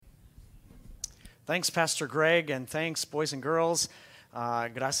Thanks, Pastor Greg, and thanks, boys and girls.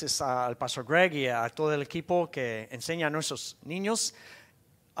 Gracias al Pastor Greg y a todo el equipo que enseña a nuestros niños.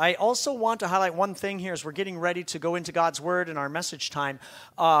 I also want to highlight one thing here as we're getting ready to go into God's Word in our message time.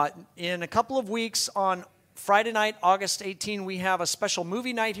 In a couple of weeks on Friday night, August 18, we have a special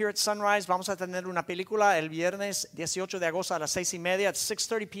movie night here at Sunrise. Vamos a tener una película el viernes 18 de agosto a las 6:30 at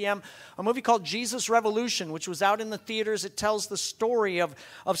 6:30 p.m. A movie called Jesus Revolution, which was out in the theaters. It tells the story of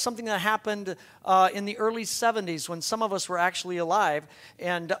something that happened in the early 70s when some of us were actually alive.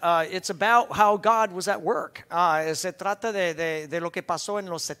 And it's about how God was at work. Se trata de lo que pasó en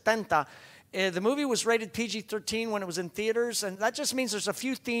los 70. The movie was rated PG-13 when it was in theaters, and that just means there's a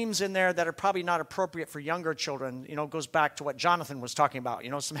few themes in there that are probably not appropriate for younger children. You know, it goes back to what Jonathan was talking about,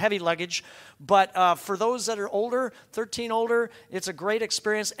 some heavy luggage. But for those that are older, 13 older, it's a great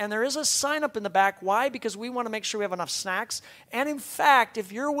experience. And there is a sign up in the back. Why? Because we want to make sure we have enough snacks. And in fact,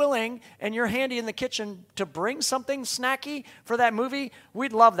 if you're willing and you're handy in the kitchen to bring something snacky for that movie,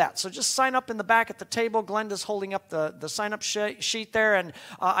 we'd love that. So just sign up in the back at the table. Glenda's holding up the sign-up sheet there, and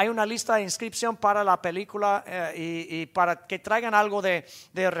hay una lista de inscripción para la película y para que traigan algo de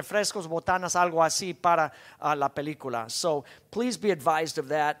refrescos, botanas, algo así para la película. So please be advised of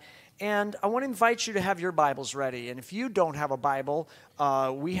that. And I want to invite you to have your Bibles ready. And if you don't have a Bible,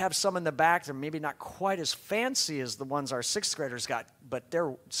 we have some in the back. They're maybe not quite as fancy as the ones our sixth graders got, but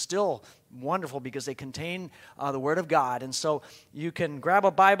they're still wonderful because they contain the Word of God. And so you can grab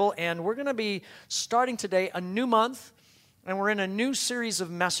a Bible, and we're going to be starting today a new month. And we're in a new series of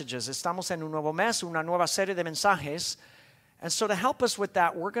messages. Estamos en un nuevo mes, una nueva serie de mensajes. And so to help us with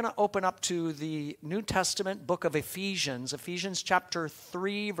that, we're going to open up to the New Testament book of Ephesians. Ephesians chapter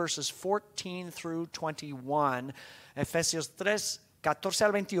 3, verses 14 through 21. Efesios 3, 14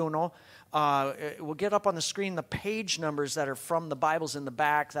 al 21. We'll get up on the screen the page numbers that are from the Bibles in the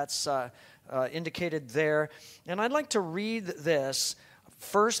back. That's indicated there. And I'd like to read this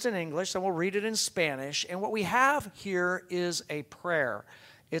first in English, then we'll read it in Spanish. And what we have here is a prayer.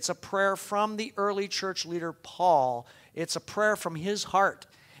 It's a prayer from the early church leader Paul. It's a prayer from his heart.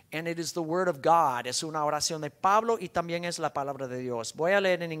 And it is the word of God. Es una oración de Pablo y también es la palabra de Dios. Voy a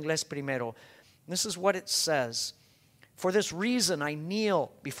leer en inglés primero. This is what it says. For this reason I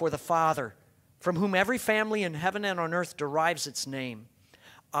kneel before the Father, from whom every family in heaven and on earth derives its name.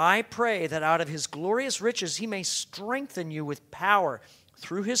 I pray that out of his glorious riches he may strengthen you with power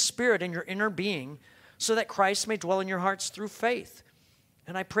through his Spirit in your inner being, so that Christ may dwell in your hearts through faith.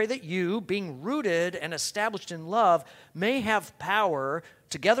 And I pray that you, being rooted and established in love, may have power,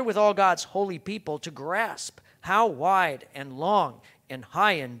 together with all God's holy people, to grasp how wide and long and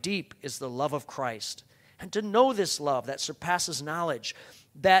high and deep is the love of Christ, and to know this love that surpasses knowledge,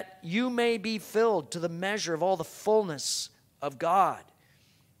 that you may be filled to the measure of all the fullness of God.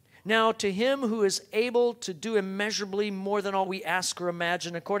 Now, to him who is able to do immeasurably more than all we ask or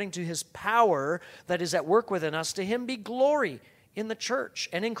imagine, according to his power that is at work within us, to him be glory in the church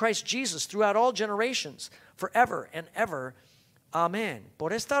and in Christ Jesus throughout all generations, forever and ever. Amén.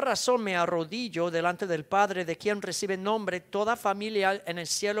 Por esta razón me arrodillo delante del Padre, de quien recibe nombre toda familia en el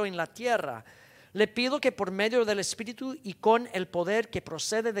cielo y en la tierra. Le pido que por medio del Espíritu y con el poder que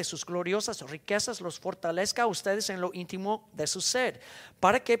procede de sus gloriosas riquezas los fortalezca a ustedes en lo íntimo de su ser,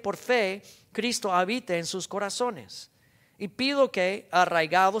 para que por fe Cristo habite en sus corazones. Y pido que,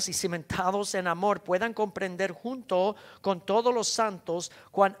 arraigados y cimentados en amor, puedan comprender junto con todos los santos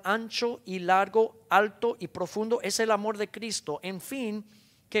cuán ancho y largo, alto y profundo es el amor de Cristo. En fin,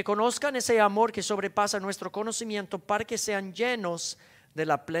 que conozcan ese amor que sobrepasa nuestro conocimiento, para que sean llenos de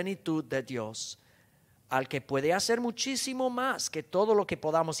la plenitud de Dios, al que puede hacer muchísimo más que todo lo que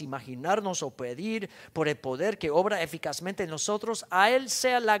podamos imaginarnos o pedir, por el poder que obra eficazmente en nosotros. A Él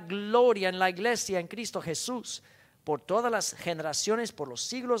sea la gloria en la iglesia, en Cristo Jesús, por todas las generaciones, por los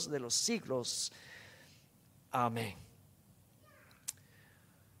siglos de los siglos. Amén.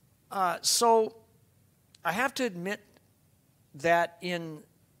 So, I have to admit that in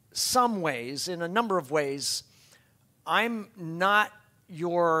some ways, in a number of ways, I'm not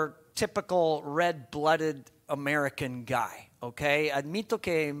your typical red-blooded American guy, okay? Admito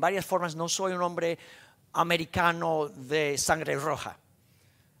que en varias formas no soy un hombre americano de sangre roja.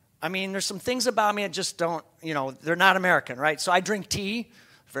 I mean, there's some things about me that just don't, they're not American, right? So I drink tea,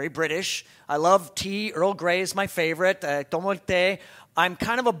 very British. I love tea. Earl Grey is my favorite. Tomo el té. I'm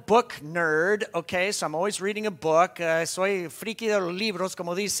kind of a book nerd, okay? So I'm always reading a book. Soy friki de los libros,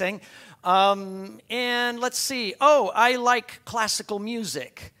 como dicen. And let's see. Oh, I like classical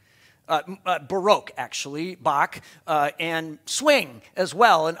music. Baroque, actually, Bach, and swing as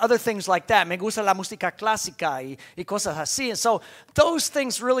well, and other things like that. Me gusta la música clásica y cosas así. And so those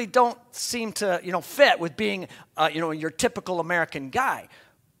things really don't seem to, fit with being, your typical American guy.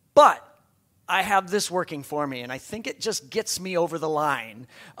 But I have this working for me, and I think it just gets me over the line.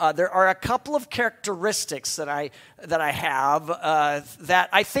 There are a couple of characteristics that I have that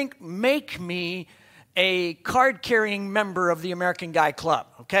I think make me a card-carrying member of the American Guy Club,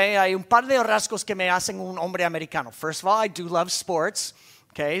 okay? Hay un par de rasgos que me hacen un hombre americano. First of all, I do love sports,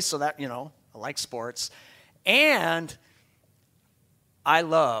 okay? So that, I like sports. And I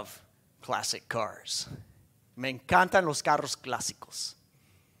love classic cars. Me encantan los carros clásicos.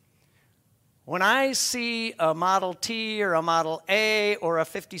 When I see a Model T or a Model A or a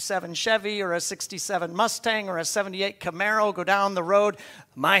 57 Chevy or a 67 Mustang or a 78 Camaro go down the road,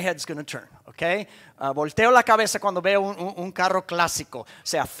 my head's going to turn, okay? Volteo la cabeza cuando veo un carro clásico,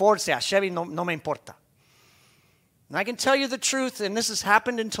 sea Ford, sea Chevy, no me importa. And I can tell you the truth, and this has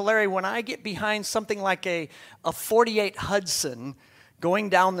happened in Tulare, when I get behind something like a 48 Hudson going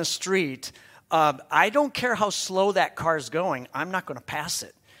down the street, I don't care how slow that car's going, I'm not going to pass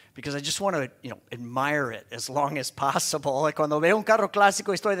it. Because I just want to, admire it as long as possible. Cuando veo un carro clásico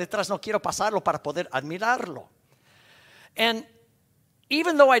y estoy detrás, no quiero pasarlo para poder admirarlo. And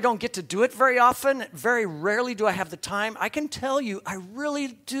even though I don't get to do it very often, very rarely do I have the time, I can tell you I really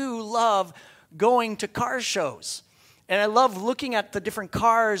do love going to car shows. And I love looking at the different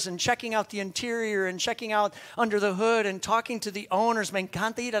cars and checking out the interior and checking out under the hood and talking to the owners. Me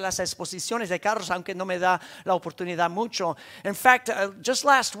encanta ir a las exposiciones de carros, aunque no me da la oportunidad mucho. In fact, just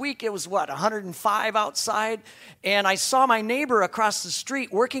last week, it was 105 outside, and I saw my neighbor across the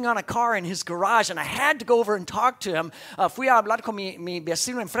street working on a car in his garage, and I had to go over and talk to him. Fui a hablar con mi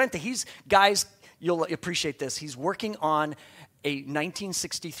vecino enfrente. Guys, you'll appreciate this. He's working on a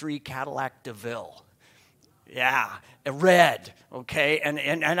 1963 Cadillac DeVille. Yeah, red, okay? And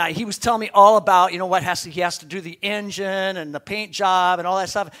he was telling me all about, what he has to do the engine and the paint job and all that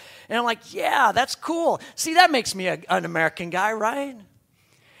stuff. And I'm like, yeah, that's cool. See, that makes me an American guy, right?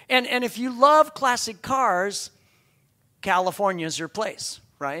 And if you love classic cars, California is your place,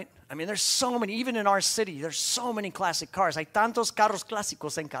 right? I mean, there's so many, even in our city, there's so many classic cars. Hay tantos carros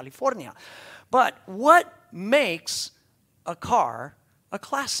clásicos en California. But what makes a car a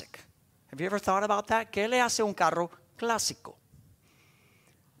classic? Have you ever thought about that? ¿Qué le hace un carro clásico?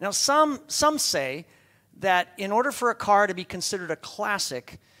 Now, some say that in order for a car to be considered a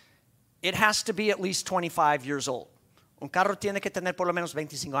classic, it has to be at least 25 years old. Un carro tiene que tener por lo menos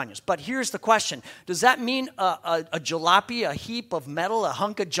 25 años. But here's the question. Does that mean a jalopy, a heap of metal, a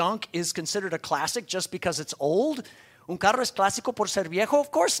hunk of junk is considered a classic just because it's old? Un carro es clásico por ser viejo?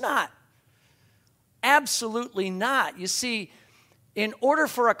 Of course not. Absolutely not. You see, in order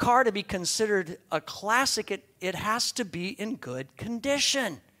for a car to be considered a classic, it has to be in good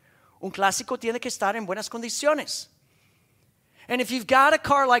condition. Un clásico tiene que estar en buenas condiciones. And if you've got a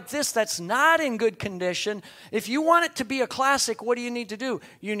car like this that's not in good condition, if you want it to be a classic, what do you need to do?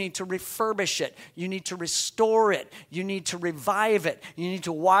 You need to refurbish it. You need to restore it. You need to revive it. You need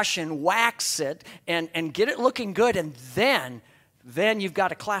to wash and wax it and get it looking good, and then you've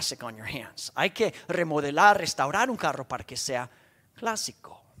got a classic on your hands. Hay que remodelar, restaurar un carro para que sea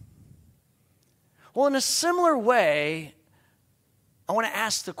clásico. Well, in a similar way, I want to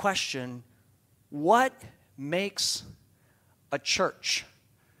ask the question, what makes a church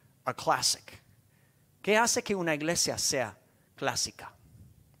a classic? ¿Qué hace que una iglesia sea clásica?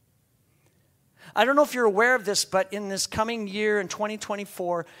 I don't know if you're aware of this, but in this coming year, in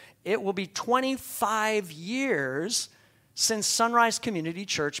 2024, it will be 25 years since Sunrise Community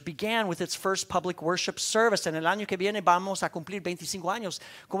Church began with its first public worship service. En el año que viene vamos a cumplir 25 años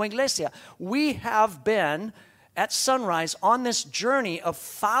como iglesia. We have been at Sunrise on this journey of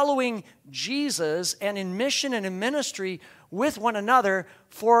following Jesus and in mission and in ministry with one another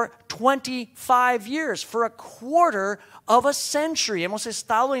for 25 years, for a quarter of a century. Hemos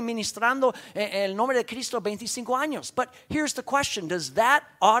estado ministrando el nombre de Cristo 25 años. But here's the question, does that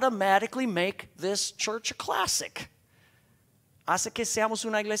automatically make this church a classic? ¿Hace que seamos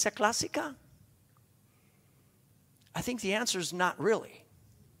una iglesia clásica? I think the answer is not really.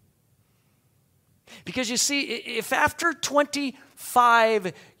 Because you see, if after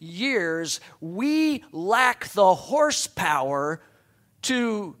 25 years we lack the horsepower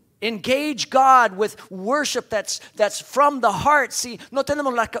to engage God with worship that's from the heart, si no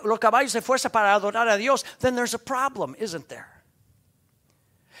tenemos los caballos de fuerza para adorar a Dios, then there's a problem, isn't there?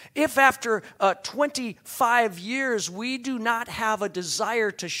 If after 25 years we do not have a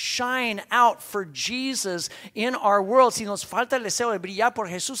desire to shine out for Jesus in our world, si nos falta el deseo de brillar por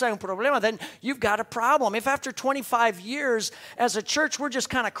Jesús, hay un problema, then you've got a problem. If after 25 years as a church we're just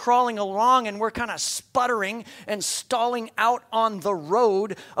kind of crawling along and we're kind of sputtering and stalling out on the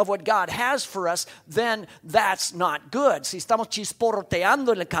road of what God has for us, then that's not good. Si estamos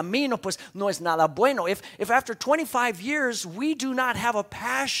chisporroteando en el camino, pues no es nada bueno. If after 25 years we do not have a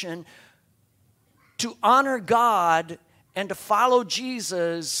passion to honor God and to follow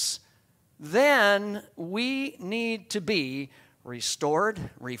Jesus, then we need to be restored,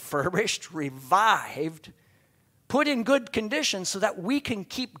 refurbished, revived, put in good condition so that we can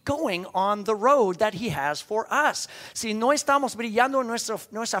keep going on the road that He has for us. Si no estamos brillando en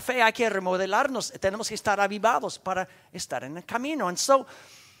nuestra fe, hay que remodelarnos. Tenemos que estar avivados para estar en el camino. And so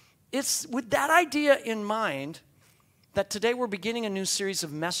it's with that idea in mind that today we're beginning a new series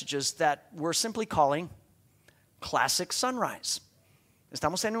of messages that we're simply calling Classic Sunrise.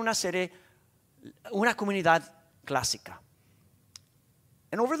 Estamos en una serie, una comunidad clásica.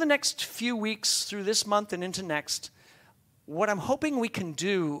 And over the next few weeks, through this month and into next, what I'm hoping we can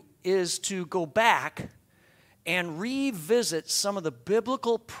do is to go back and revisit some of the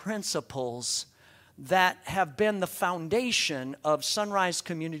biblical principles that have been the foundation of Sunrise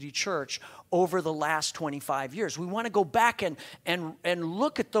Community Church over the last 25 years. We want to go back and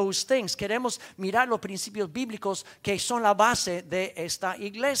look at those things. Queremos mirar los principios bíblicos que son la base de esta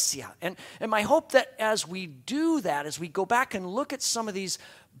iglesia. And my hope that as we do that, as we go back and look at some of these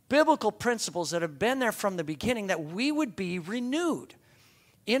biblical principles that have been there from the beginning, that we would be renewed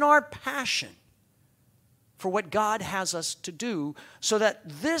in our passion for what God has us to do, so that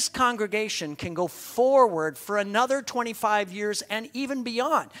this congregation can go forward for another 25 years and even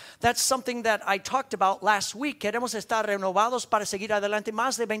beyond. That's something that I talked about last week. Queremos estar renovados para seguir adelante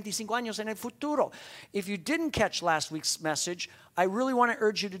más de 25 años en el futuro. If you didn't catch last week's message, I really want to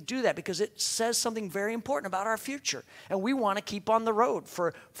urge you to do that, because it says something very important about our future. And we want to keep on the road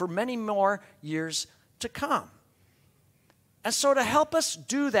for many more years to come. And so to help us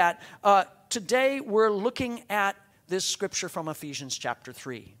do that, today we're looking at this scripture from Ephesians chapter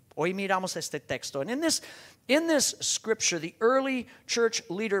 3. Hoy miramos este texto. And in this scripture, the early church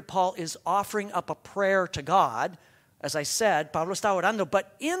leader Paul is offering up a prayer to God. As I said, Pablo está orando.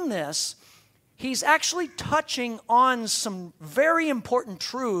 But in this, he's actually touching on some very important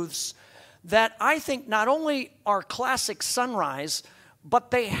truths that I think not only are classic Sunrise, but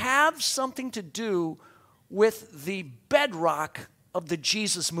they have something to do with the bedrock of the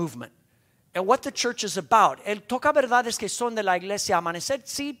Jesus movement and what the church is about. Él toca verdades que son de la iglesia Amanecer,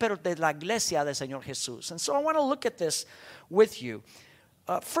 sí, pero de la iglesia del Señor Jesús. And so I want to look at this with you.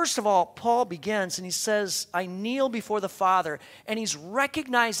 First of all, Paul begins and he says, I kneel before the Father. And he's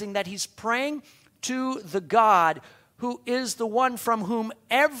recognizing that he's praying to the God who is the one from whom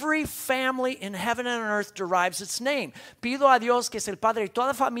every family in heaven and on earth derives its name. Pido a Dios, que es el Padre de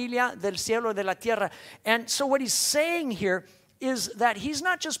toda familia del cielo y de la tierra. And so what he's saying here is that he's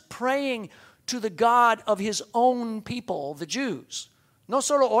not just praying to the God of his own people, the Jews. No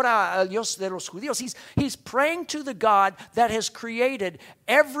solo ora al Dios de los judíos. He's praying to the God that has created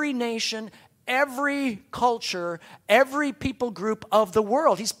every nation, every culture, every people group of the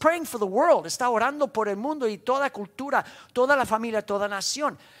world. He's praying for the world. Está orando por el mundo y toda cultura, toda la familia, toda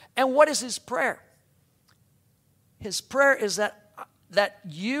nación. And what is his prayer? His prayer is that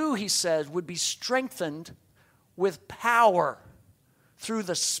you, he says, would be strengthened with power through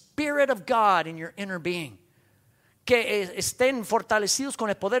the Spirit of God in your inner being. Que estén fortalecidos con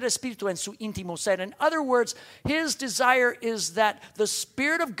el poder del Espíritu en su íntimo ser. In other words, his desire is that the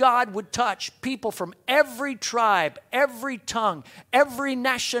Spirit of God would touch people from every tribe, every tongue, every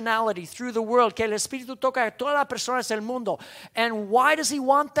nationality through the world. Que el Espíritu toca a todas las personas del mundo. And why does he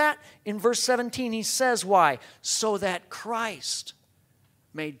want that? In verse 17 he says why. So that Christ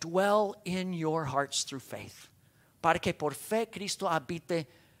may dwell in your hearts through faith. Para que por fe Cristo habite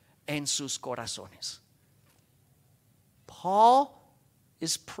en sus corazones. Paul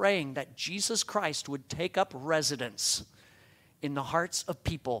is praying that Jesus Christ would take up residence in the hearts of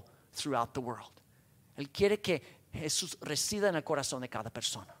people throughout the world. Él quiere que Jesús resida en el corazón de cada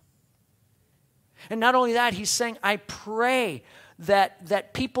persona. And not only that, he's saying, I pray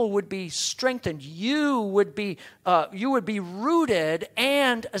that people would be strengthened. You would be rooted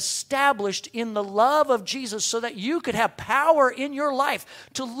and established in the love of Jesus, so that you could have power in your life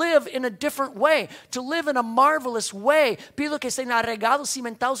to live in a different way, to live in a marvelous way. Pido que estén arraigados,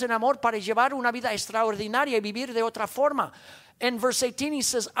 cimentados en amor, para llevar una vida extraordinaria y vivir de otra forma. In verse 18 he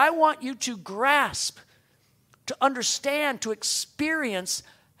says, I want you to grasp, to understand, to experience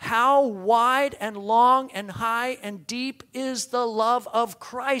how wide and long and high and deep is the love of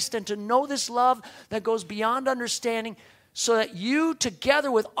Christ, and to know this love that goes beyond understanding, so that you, together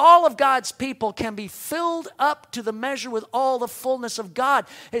with all of God's people, can be filled up to the measure with all the fullness of God.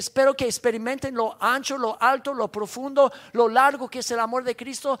 Espero que experimenten lo ancho, lo alto, lo profundo, lo largo que es el amor de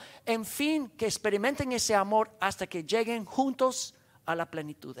Cristo. En fin, que experimenten ese amor hasta que lleguen juntos a la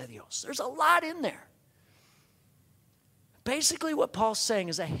plenitud de Dios. There's a lot in there. Basically, what Paul's saying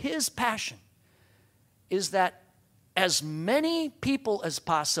is that his passion is that as many people as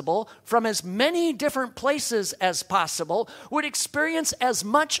possible, from as many different places as possible, would experience as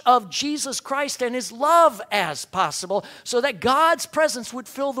much of Jesus Christ and His love as possible, so that God's presence would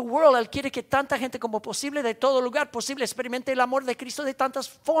fill the world. Él quiere que tanta gente como posible, de todo lugar posible, experimente el amor de Cristo de tantas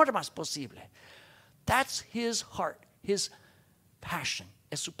formas posible. That's his heart, his passion,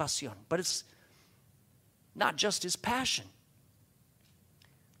 es su pasión. But it's not just his passion.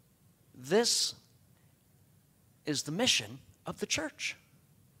 This is the mission of the church.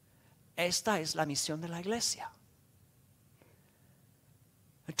 Esta es la misión de la iglesia.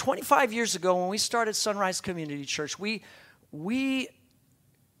 25 years ago, when we started Sunrise Community Church, we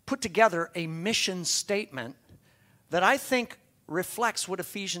put together a mission statement that I think reflects what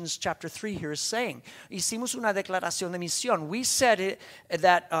Ephesians chapter 3 here is saying. Hicimos una declaración de misión. We said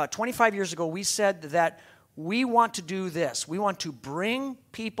that 25 years ago, we said that we want to do this. We want to bring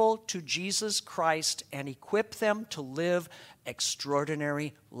people to Jesus Christ and equip them to live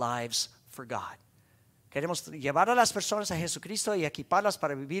extraordinary lives for God. Queremos llevar a las personas a Jesucristo y equiparlas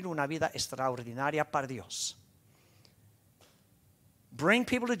para vivir una vida extraordinaria para Dios. Bring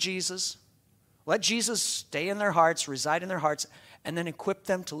people to Jesus. Let Jesus stay in their hearts, reside in their hearts, and then equip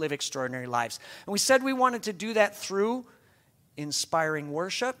them to live extraordinary lives. And we said we wanted to do that through inspiring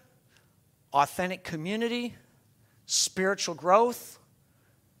worship, authentic community, spiritual growth,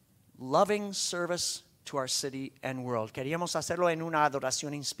 loving service to our city and world. Queríamos hacerlo en una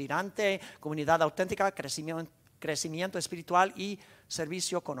adoración inspirante, comunidad auténtica, crecimiento espiritual y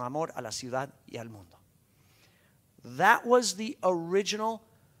servicio con amor a la ciudad y al mundo. That was the original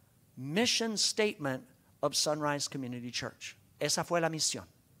mission statement of Sunrise Community Church. Esa fue la misión.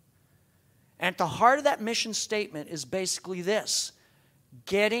 And at the heart of that mission statement is basically this: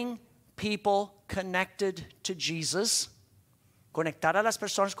 getting people connected to Jesus, conectar a las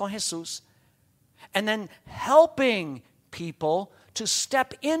personas con Jesús, and then helping people to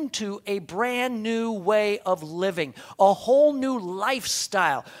step into a brand new way of living, a whole new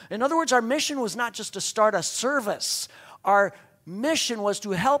lifestyle. In other words, our mission was not just to start a service. Our mission was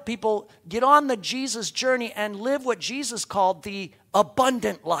to help people get on the Jesus journey and live what Jesus called the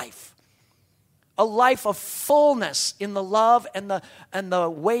abundant life. A life of fullness in the love and the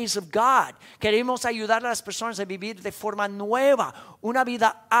ways of God. Queremos ayudar a las personas a vivir de forma nueva, una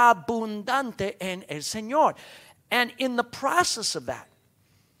vida abundante en el Señor. And in the process of that,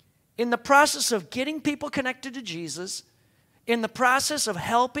 in the process of getting people connected to Jesus, in the process of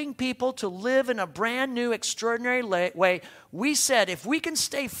helping people to live in a brand new, extraordinary way, we said if we can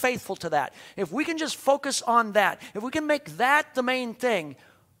stay faithful to that, if we can just focus on that, if we can make that the main thing,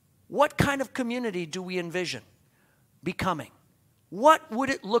 what kind of community do we envision becoming? What would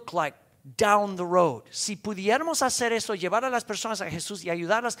it look like down the road? Si pudiéramos hacer eso, llevar a las personas a Jesús y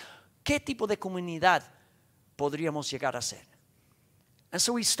ayudarlas, ¿qué tipo de comunidad podríamos llegar a ser? And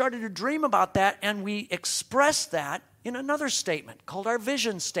so we started to dream about that, and we expressed that in another statement called our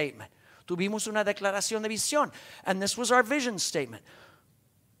vision statement. Tuvimos una declaración de visión, and this was our vision statement.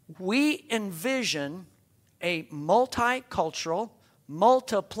 We envision a multicultural,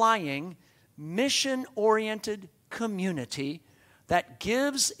 multiplying, mission-oriented community that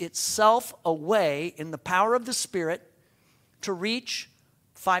gives itself away in the power of the Spirit to reach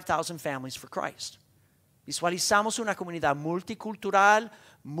 5,000 families for Christ. Visualizamos una comunidad multicultural,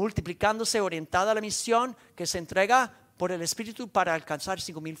 multiplicándose, orientada a la misión, que se entrega por el Espíritu para alcanzar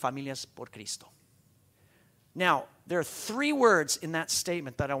 5,000 familias por Cristo. Now, there are 3 words in that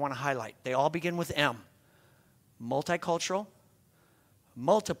statement that I want to highlight. They all begin with M. Multicultural,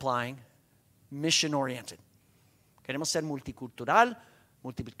 multiplying, mission-oriented. Queremos ser multicultural,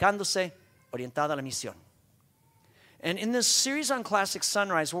 multiplicándose, orientada a la misión. And in this series on Classic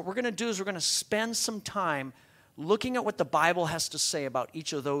Sunrise, what we're going to do is we're going to spend some time looking at what the Bible has to say about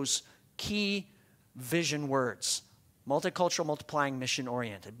each of those key vision words. Multicultural, multiplying,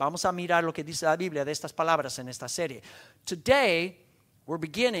 mission-oriented. Vamos a mirar lo que dice la Biblia de estas palabras en esta serie. Today, we're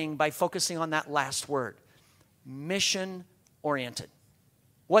beginning by focusing on that last word, mission-oriented.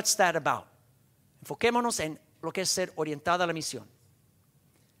 What's that about? Enfoquémonos en lo que es ser orientada a la misión.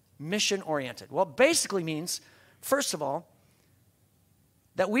 Mission-oriented. Well, basically means, first of all,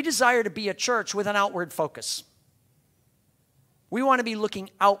 that we desire to be a church with an outward focus. We want to be looking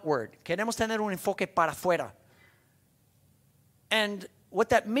outward. Queremos tener un enfoque para afuera. And what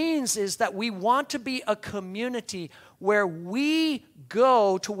that means is that we want to be a community where we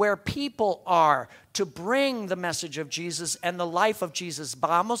go to where people are to bring the message of Jesus and the life of Jesus.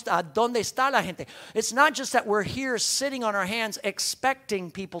 Vamos a donde está la gente. It's not just that we're here sitting on our hands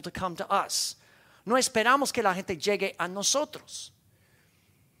expecting people to come to us. No esperamos que la gente llegue a nosotros.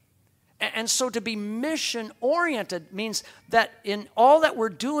 And so to be mission-oriented means that in all that we're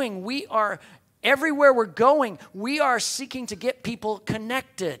doing, we are, everywhere we're going, we are seeking to get people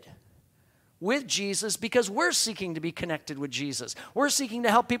connected with Jesus because we're seeking to be connected with Jesus. We're seeking to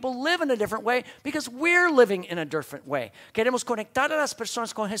help people live in a different way because we're living in a different way. Queremos conectar a las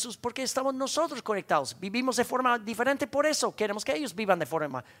personas con Jesús porque estamos nosotros conectados. Vivimos de forma diferente, por eso queremos que ellos vivan de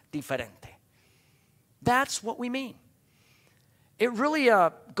forma diferente. That's what we mean. It really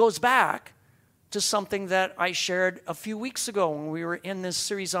goes back to something that I shared a few weeks ago when we were in this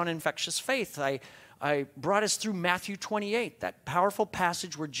series on infectious faith. I brought us through Matthew 28, that powerful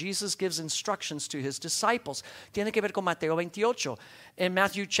passage where Jesus gives instructions to his disciples. Tiene que ver con Mateo 28. In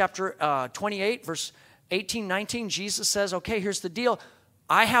Matthew chapter 28, verse 18, 19, Jesus says, okay, here's the deal.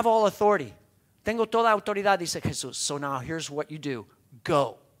 I have all authority. Tengo toda autoridad, dice Jesús. So now here's what you do.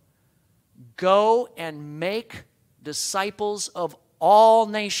 Go. Go and make disciples of all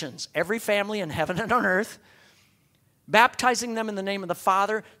nations, every family in heaven and on earth, baptizing them in the name of the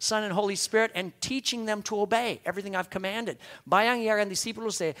Father, Son, and Holy Spirit, and teaching them to obey everything I've commanded. Vayan y hagan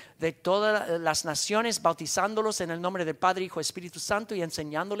discípulos de todas las naciones, bautizándolos en el nombre del Padre, Hijo, Espíritu Santo, y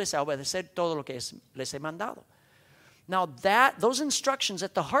enseñándoles a obedecer todo lo que les he mandado. Now those instructions,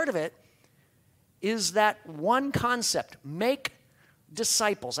 at the heart of it, is that one concept, make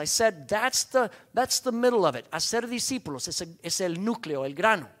disciples. I said that's the middle of it. Hacer discípulos es el núcleo, el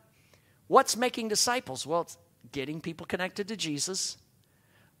grano. What's making disciples? Well, it's getting people connected to Jesus,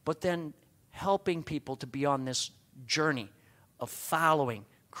 but then helping people to be on this journey of following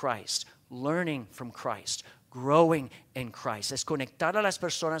Christ, learning from Christ, growing in Christ. Es conectar a las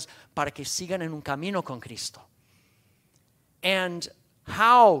personas para que sigan en un camino con Cristo. And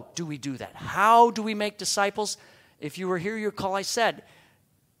how do we do that? How do we make disciples? If you were here, you'll recall I said,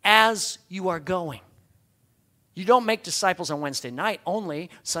 as you are going. You don't make disciples on Wednesday night only,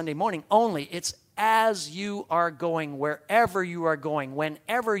 Sunday morning only. It's as you are going, wherever you are going,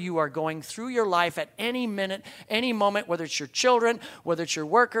 whenever you are going through your life at any minute, any moment, whether it's your children, whether it's your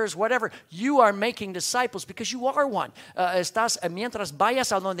workers, whatever, you are making disciples because you are one. Mientras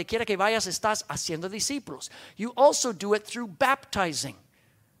vayas a donde quiera que vayas, estás haciendo discípulos. You also do it through baptizing.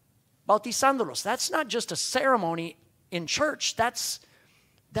 Bautizándolos. That's not just a ceremony in church. That's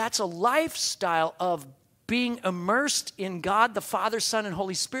a lifestyle of being immersed in God, the Father, Son, and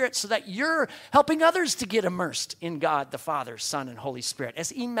Holy Spirit so that you're helping others to get immersed in God, the Father, Son, and Holy Spirit.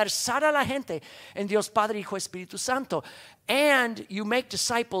 Es inmersar a la gente en Dios Padre, Hijo, Espíritu Santo. And you make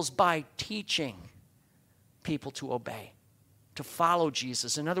disciples by teaching people to obey, to follow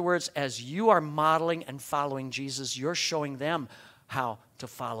Jesus. In other words, as you are modeling and following Jesus, you're showing them how to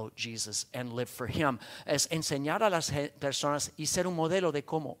follow Jesus and live for Him. Es enseñar a las personas y ser un modelo de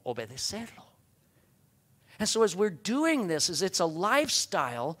cómo obedecerlo. And so as we're doing this, it's a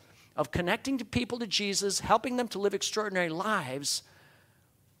lifestyle of connecting to people to Jesus, helping them to live extraordinary lives.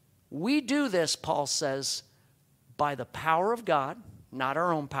 We do this, Paul says, by the power of God, not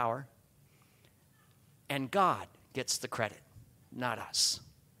our own power, and God gets the credit, not us.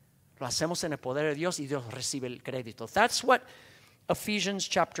 Lo hacemos en el poder de Dios y Dios recibe el crédito. That's what Ephesians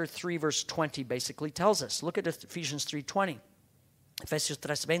chapter 3 verse 20 basically tells us. Look at Ephesians 3:20. Efesios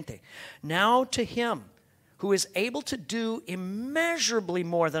 3:20. Now to Him who is able to do immeasurably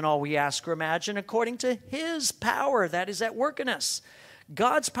more than all we ask or imagine according to His power that is at work in us.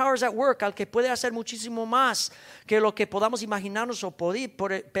 God's power is at work, al que puede hacer muchísimo más que lo que podamos imaginarnos o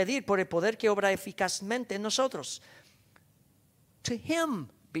pedir por el poder que obra eficazmente en nosotros. To Him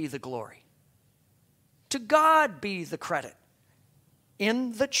be the glory. To God be the credit.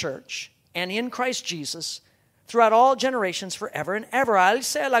 In the church and in Christ Jesus throughout all generations forever and ever. A Él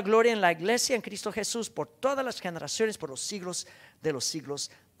sea la gloria en la iglesia en Cristo Jesús por todas las generaciones, por los siglos de los siglos.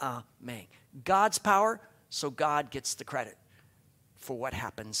 Amén. God's power, so God gets the credit for what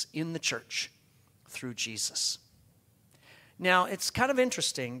happens in the church through Jesus. Now, it's kind of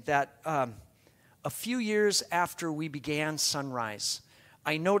interesting that a few years after we began Sunrise,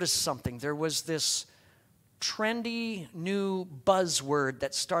 I noticed something. There was this trendy new buzzword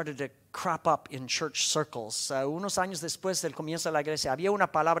that started to crop up in church circles. Unos años después del comienzo de la iglesia, había una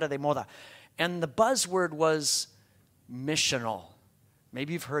palabra de moda. And the buzzword was missional.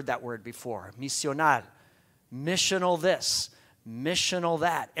 Maybe you've heard that word before. Misional. Missional this. Missional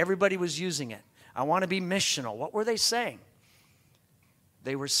that. Everybody was using it. I want to be missional. What were they saying?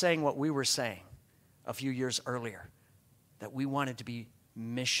 They were saying what we were saying a few years earlier. That we wanted to be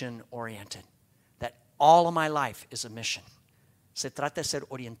mission-oriented. That all of my life is a mission. Se trata de ser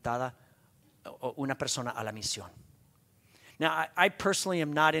orientada una persona a la misión. Now, I personally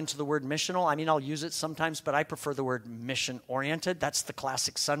am not into the word missional. I mean, I'll use it sometimes, but I prefer the word mission-oriented. That's the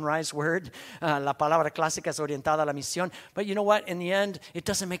classic Sunrise word. La palabra clásica es orientada a la misión. But you know what? In the end, it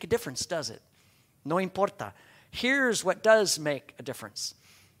doesn't make a difference, does it? No importa. Here's what does make a difference.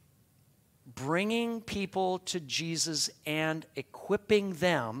 Bringing people to Jesus and equipping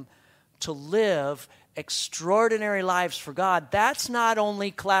them to live extraordinary lives for God. That's not only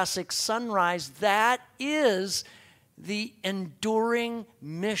classic Sunrise. That is the enduring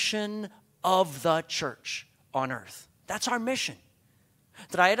mission of the church on earth. That's our mission.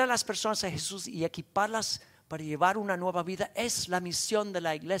 Traer a las personas a Jesús y equiparlas para llevar una nueva vida es la misión de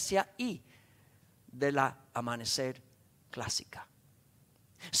la iglesia y de la amanecer clásica.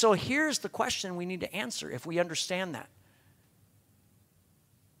 So here's the question we need to answer if we understand that.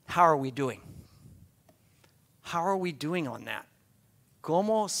 How are we doing? How are we doing on that?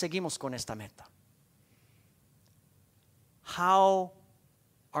 ¿Cómo seguimos con esta meta? How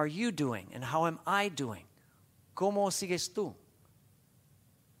are you doing and how am I doing? ¿Cómo sigues tú?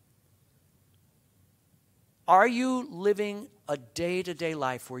 Are you living a day-to-day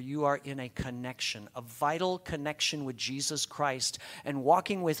life where you are in a connection, a vital connection with Jesus Christ and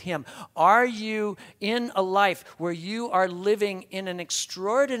walking with Him? Are you in a life where you are living in an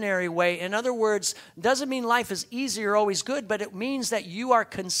extraordinary way? In other words, doesn't mean life is easy or always good, but it means that you are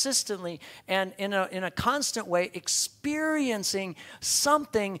consistently and in a constant way experiencing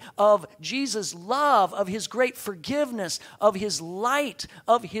something of Jesus' love, of His great forgiveness, of His light,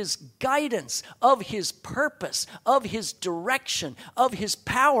 of His guidance, of His purpose, of His direction, of His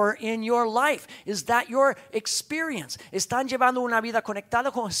power in your life. Is that your experience? ¿Están llevando una vida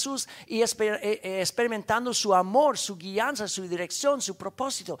conectada con Jesús y experimentando su amor, su guianza, su dirección, su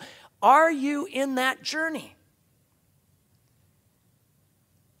propósito? Are you in that journey?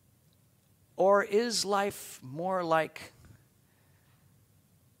 Or is life more like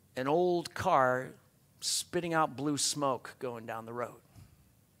an old car spitting out blue smoke going down the road?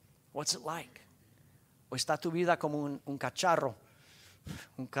 What's it like? ¿O está tu vida como un cacharro,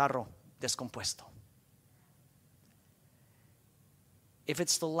 un carro descompuesto? If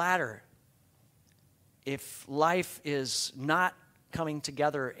it's the latter, if life is not coming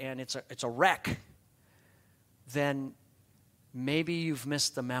together and it's a wreck, then maybe you've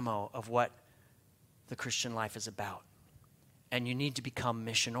missed the memo of what the Christian life is about. And you need to become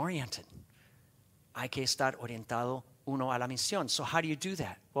mission-oriented. Hay que estar orientado uno a la misión. So how do you do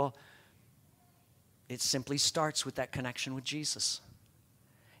that? Well, it simply starts with that connection with Jesus.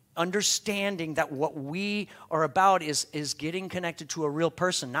 Understanding that what we are about is getting connected to a real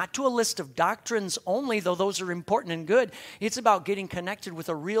person, not to a list of doctrines only, though those are important and good. It's about getting connected with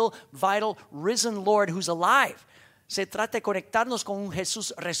a real, vital, risen Lord who's alive. Se trata de conectarnos con un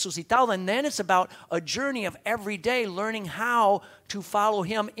Jesús resucitado, and then it's about a journey of every day learning how to follow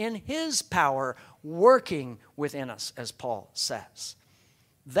Him in His power, working within us, as Paul says.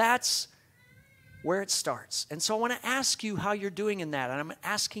 That's where it starts. And so I want to ask you how you're doing in that, and I'm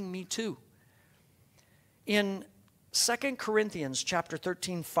asking me too. In 2 Corinthians chapter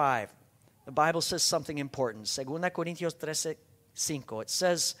 13:5, the Bible says something important. 2 Corintios 13:5, it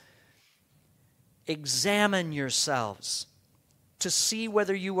says, examine yourselves to see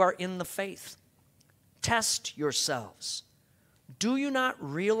whether you are in the faith. Test yourselves. Do you not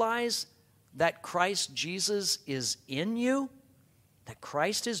realize that Christ Jesus is in you? That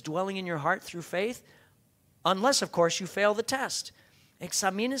Christ is dwelling in your heart through faith? Unless, of course, you fail the test.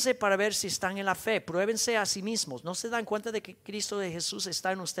 Examínense para ver si están en la fe. Pruébense a sí mismos. No se dan cuenta de que Cristo de Jesús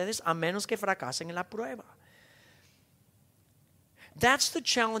está en ustedes a menos que fracasen en la prueba. That's the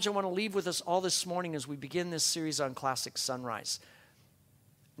challenge I want to leave with us all this morning as we begin this series on Classic Sunrise.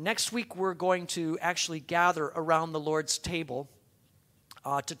 Next week, we're going to actually gather around the Lord's table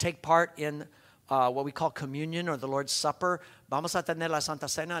to take part in what we call communion or the Lord's Supper. Vamos a tener la Santa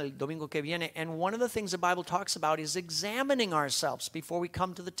Cena el domingo que viene. And one of the things the Bible talks about is examining ourselves before we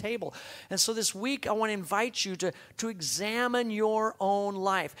come to the table. And so this week, I want to invite you to examine your own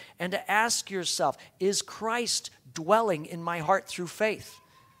life and to ask yourself, is Christ dwelling in my heart through faith?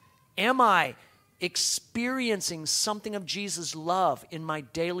 Am I experiencing something of Jesus' love in my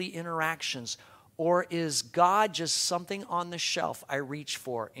daily interactions? Or is God just something on the shelf I reach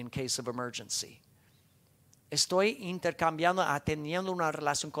for in case of emergency? ¿Estoy intercambiando, teniendo una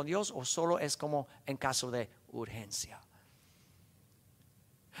relación con Dios o solo es como en caso de urgencia?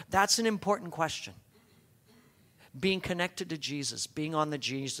 That's an important question. Being connected to Jesus, being on the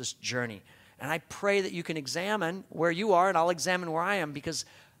Jesus journey. And I pray that you can examine where you are, and I'll examine where I am, because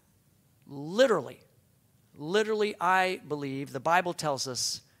literally, I believe the Bible tells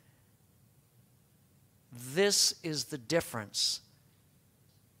us this is the difference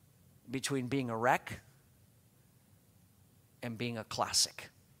between being a wreck and being a classic.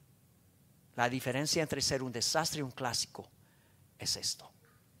 La diferencia entre ser un desastre y un clásico es esto.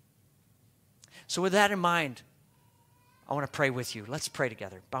 So with that in mind, I want to pray with you. Let's pray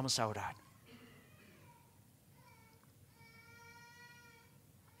together. Vamos a orar.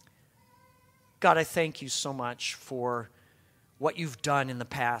 God, I thank you so much for what you've done in the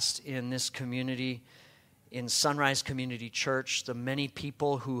past in this community, in Sunrise Community Church, the many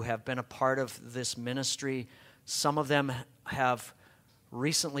people who have been a part of this ministry. Some of them have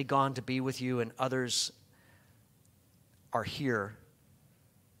recently gone to be with you, and others are here.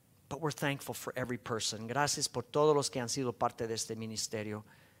 But we're thankful for every person. Gracias por todos los que han sido parte de este ministerio.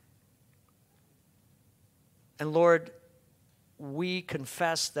 And Lord, we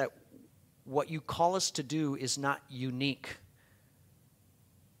confess that what you call us to do is not unique.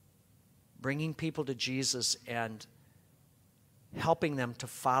 Bringing people to Jesus and helping them to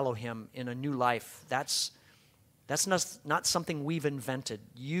follow him in a new life, that's not something we've invented.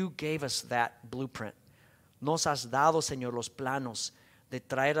 You gave us that blueprint. Nos has dado, Señor, los planos de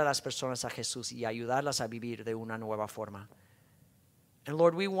traer a las personas a Jesús y ayudarlas a vivir de una nueva forma. And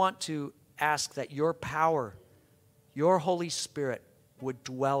Lord, we want to ask that your power, your Holy Spirit would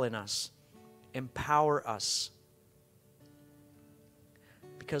dwell in us, empower us.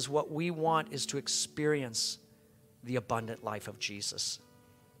 Because what we want is to experience the abundant life of Jesus.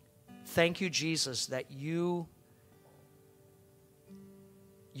 Thank you, Jesus, that you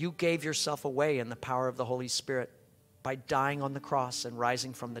gave yourself away in the power of the Holy Spirit by dying on the cross and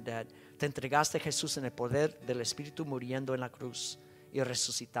rising from the dead. Te entregaste, Jesús, en el poder del Espíritu, muriendo en la cruz y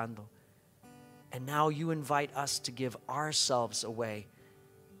resucitando. And now you invite us to give ourselves away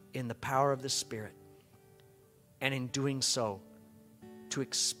in the power of the Spirit. And in doing so, to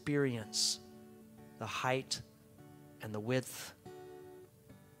experience the height and the width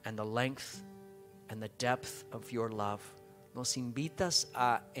and the length and the depth of your love. Nos invitas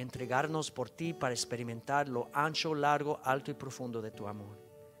a entregarnos por ti para experimentar lo ancho, largo, alto y profundo de tu amor.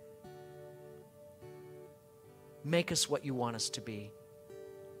 Make us what you want us to be.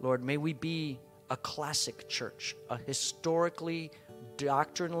 Lord, may we be a classic church, a historically,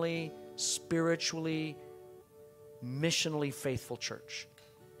 doctrinally, spiritually, missionally faithful church.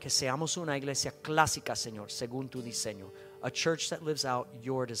 Que seamos una iglesia clásica, Señor, según tu diseño. A church that lives out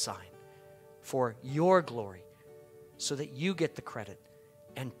your design for your glory, so that you get the credit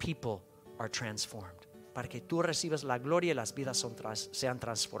and people are transformed. Para que tú recibas la gloria y las vidas sean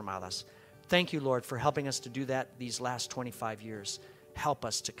transformadas. Thank you, Lord, for helping us to do that these last 25 years. Help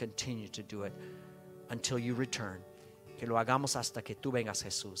us to continue to do it until you return. Que lo hagamos hasta que tú vengas,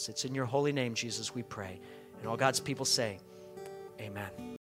 Jesús. It's in your holy name, Jesus, we pray. And all God's people say, amen.